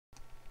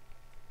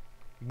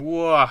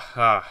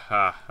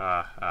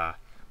Wahahaha.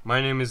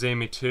 My name is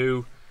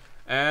Amy2,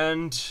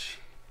 and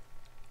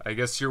I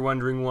guess you're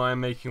wondering why I'm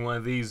making one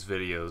of these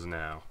videos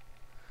now.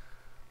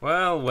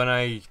 Well, when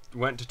I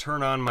went to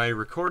turn on my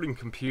recording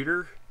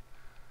computer,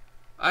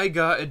 I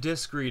got a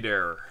disk read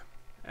error,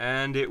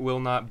 and it will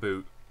not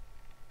boot,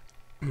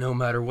 no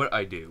matter what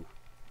I do.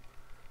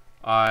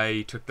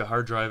 I took the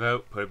hard drive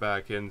out, put it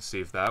back in,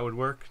 see if that would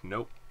work.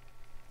 Nope.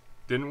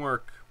 Didn't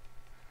work.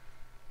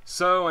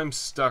 So I'm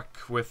stuck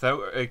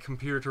without a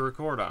computer to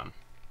record on.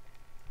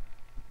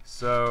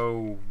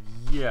 So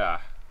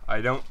yeah,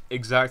 I don't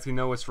exactly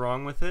know what's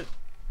wrong with it.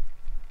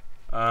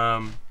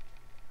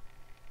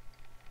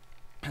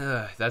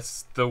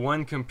 That's the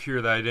one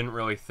computer that I didn't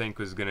really think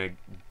was gonna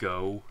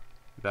go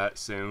that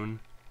soon.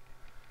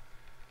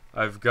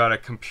 I've got a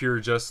computer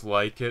just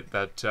like it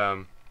that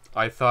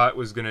I thought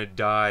was gonna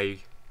die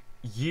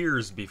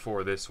years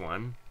before this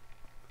one.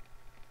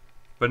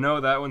 But no,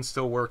 that one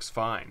still works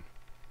fine.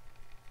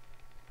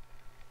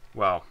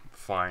 Well,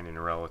 fine in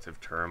a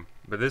relative term.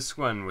 But this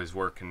one was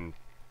working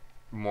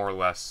more or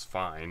less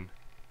fine.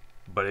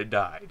 But it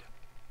died.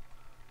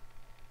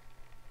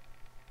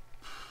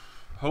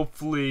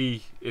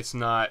 Hopefully it's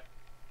not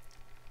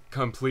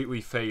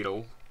completely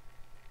fatal.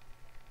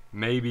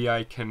 Maybe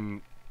I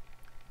can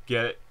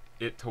get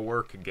it to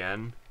work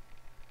again.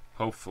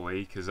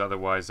 Hopefully, because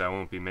otherwise I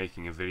won't be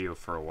making a video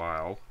for a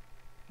while.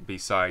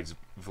 Besides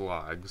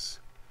vlogs.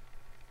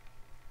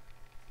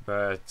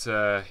 But,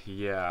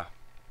 yeah.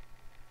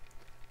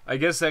 I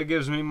guess that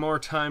gives me more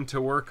time to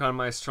work on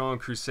my Strong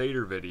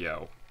Crusader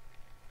video.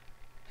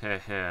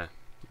 Heh,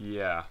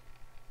 yeah.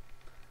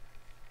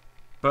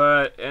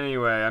 But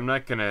anyway, I'm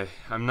not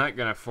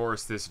gonna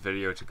force this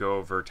video to go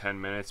over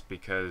 10 minutes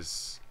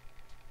because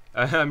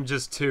I'm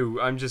just too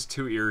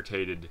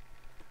irritated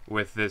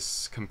with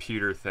this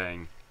computer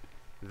thing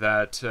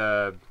that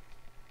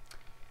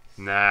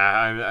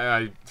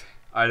nah,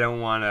 I don't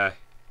want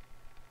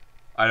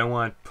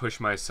to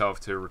push myself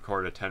to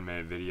record a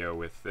 10-minute video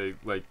with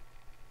like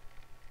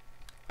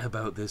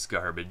about this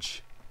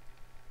garbage.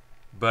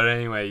 But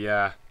anyway,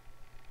 yeah.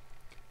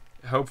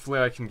 Hopefully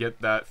I can get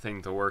that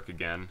thing to work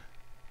again.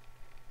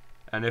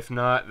 And if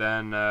not,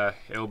 then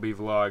it'll be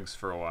vlogs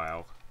for a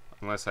while.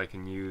 Unless I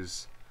can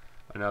use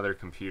another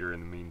computer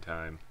in the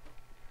meantime.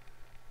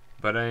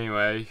 But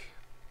anyway,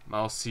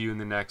 I'll see you in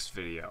the next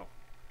video.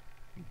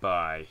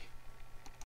 Bye.